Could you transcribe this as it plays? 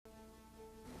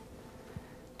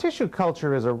Tissue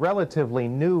culture is a relatively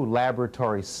new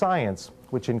laboratory science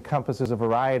which encompasses a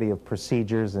variety of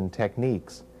procedures and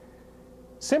techniques.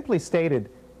 Simply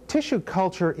stated, tissue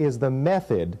culture is the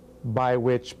method by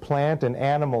which plant and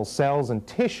animal cells and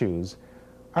tissues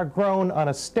are grown on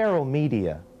a sterile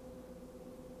media.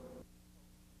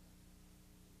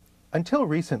 Until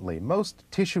recently, most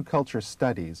tissue culture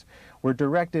studies were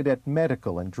directed at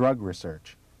medical and drug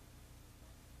research.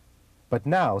 But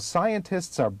now,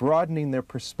 scientists are broadening their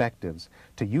perspectives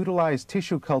to utilize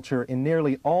tissue culture in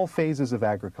nearly all phases of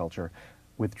agriculture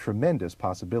with tremendous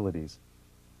possibilities.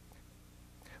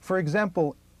 For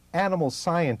example, animal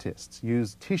scientists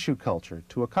use tissue culture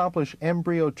to accomplish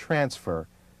embryo transfer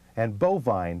and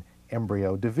bovine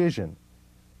embryo division.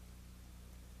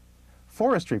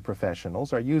 Forestry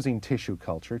professionals are using tissue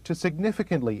culture to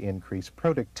significantly increase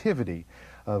productivity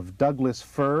of Douglas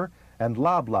fir and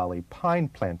loblolly pine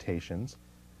plantations,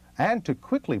 and to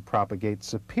quickly propagate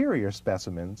superior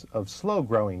specimens of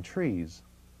slow-growing trees.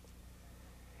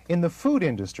 In the food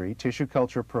industry, tissue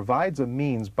culture provides a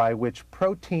means by which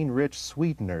protein-rich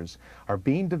sweeteners are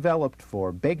being developed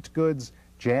for baked goods,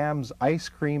 jams, ice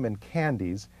cream, and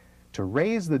candies to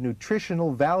raise the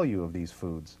nutritional value of these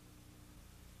foods.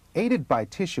 Aided by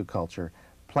tissue culture,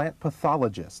 plant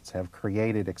pathologists have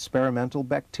created experimental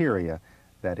bacteria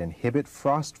that inhibit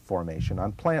frost formation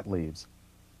on plant leaves.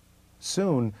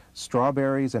 Soon,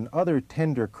 strawberries and other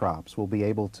tender crops will be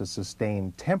able to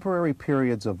sustain temporary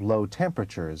periods of low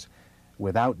temperatures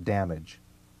without damage.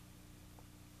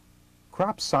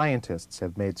 Crop scientists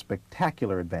have made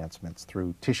spectacular advancements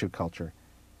through tissue culture.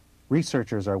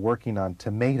 Researchers are working on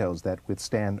tomatoes that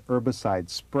withstand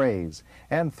herbicide sprays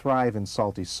and thrive in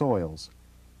salty soils,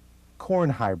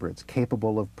 corn hybrids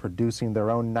capable of producing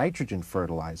their own nitrogen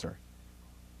fertilizer,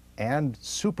 and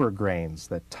super grains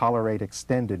that tolerate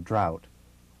extended drought.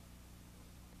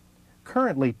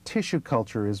 Currently, tissue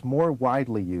culture is more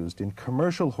widely used in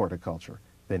commercial horticulture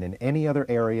than in any other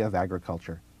area of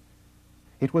agriculture.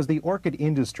 It was the orchid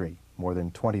industry, more than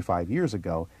 25 years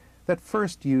ago, that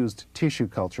first used tissue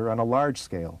culture on a large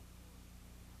scale.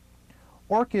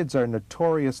 Orchids are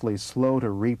notoriously slow to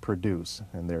reproduce,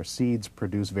 and their seeds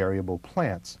produce variable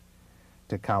plants.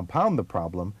 To compound the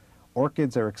problem,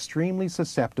 orchids are extremely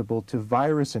susceptible to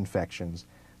virus infections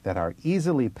that are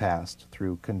easily passed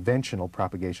through conventional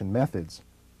propagation methods.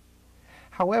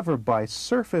 However, by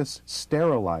surface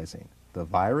sterilizing the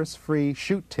virus-free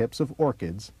shoot tips of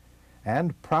orchids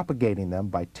and propagating them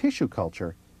by tissue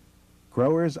culture,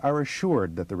 growers are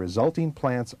assured that the resulting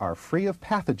plants are free of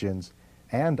pathogens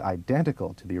and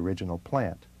identical to the original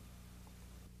plant.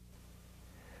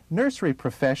 Nursery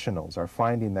professionals are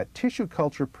finding that tissue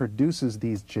culture produces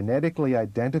these genetically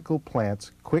identical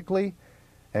plants quickly,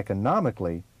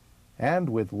 economically, and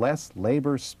with less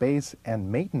labor, space, and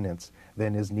maintenance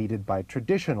than is needed by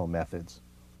traditional methods.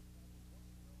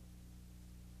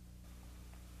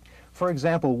 For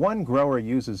example, one grower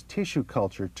uses tissue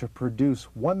culture to produce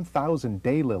 1,000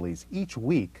 daylilies each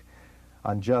week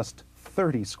on just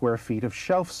 30 square feet of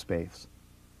shelf space.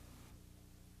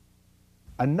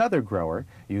 Another grower,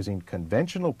 using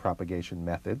conventional propagation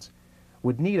methods,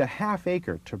 would need a half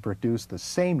acre to produce the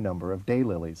same number of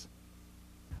daylilies.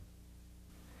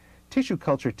 Tissue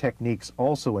culture techniques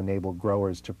also enable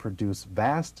growers to produce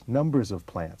vast numbers of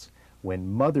plants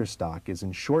when mother stock is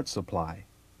in short supply.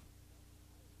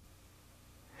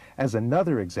 As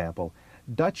another example,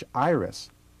 Dutch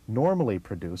iris normally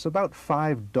produce about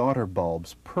 5 daughter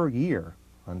bulbs per year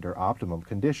under optimum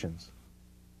conditions.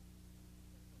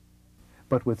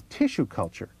 But with tissue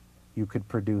culture, you could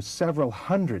produce several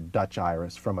hundred Dutch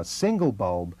iris from a single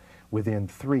bulb within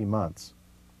 3 months.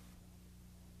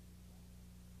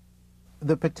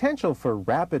 The potential for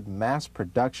rapid mass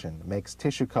production makes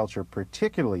tissue culture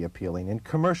particularly appealing in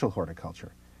commercial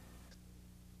horticulture.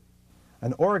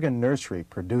 An Oregon nursery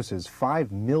produces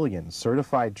 5 million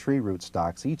certified tree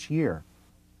rootstocks each year,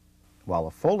 while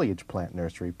a foliage plant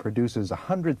nursery produces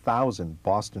 100,000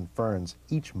 Boston ferns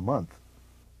each month.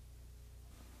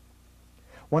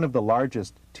 One of the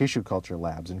largest tissue culture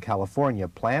labs in California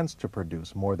plans to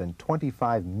produce more than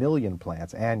 25 million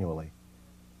plants annually.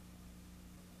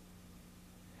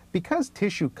 Because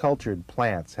tissue-cultured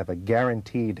plants have a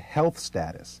guaranteed health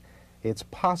status, it's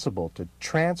possible to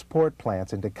transport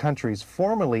plants into countries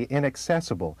formerly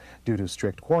inaccessible due to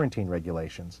strict quarantine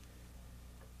regulations.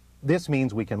 This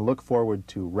means we can look forward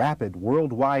to rapid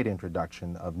worldwide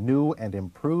introduction of new and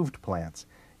improved plants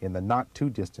in the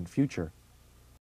not-too-distant future.